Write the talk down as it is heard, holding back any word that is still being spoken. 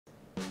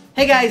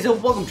Hey guys,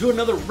 and welcome to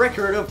another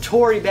record of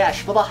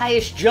Toribash for the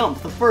highest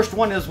jump. The first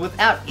one is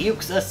without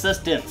Yuke's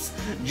assistance.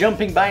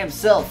 Jumping by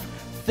himself,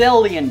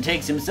 Thellian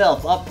takes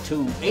himself up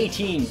to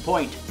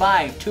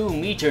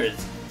 18.52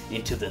 meters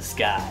into the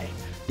sky.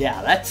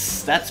 Yeah,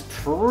 that's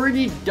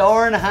pretty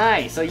darn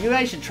high. So you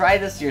guys should try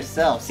this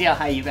yourself. See how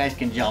high you guys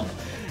can jump.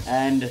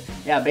 And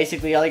yeah,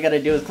 basically all you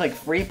gotta do is click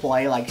free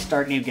play, like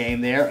start new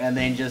game there, and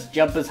then just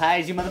jump as high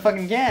as you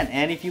motherfucking can.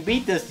 And if you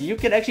beat this, you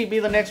could actually be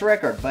the next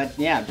record. But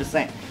yeah, I'm just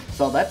saying.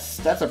 So that's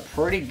a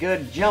pretty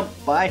good jump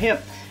by him.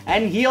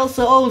 And he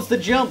also owns the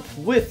jump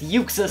with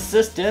Yuke's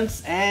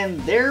assistance, and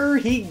there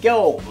he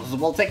goes.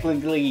 Well,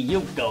 technically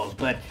Yuke goes,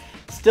 but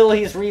still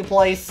he's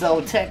replaced,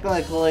 so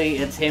technically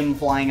it's him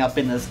flying up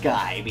in the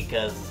sky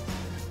because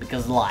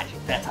logic.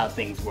 That's how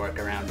things work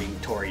around in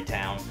Tori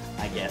Town,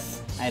 I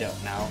guess. I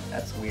don't know.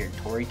 That's weird.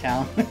 Tori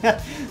Town.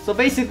 So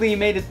basically he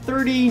made it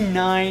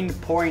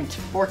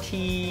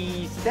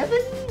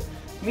 39.47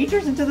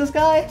 meters into the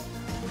sky?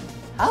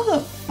 How the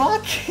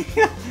fuck?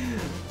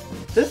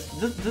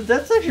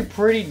 That's actually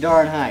pretty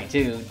darn high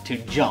to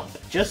jump,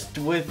 just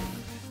with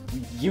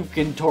Yuke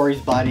and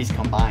Tori's bodies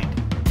combined.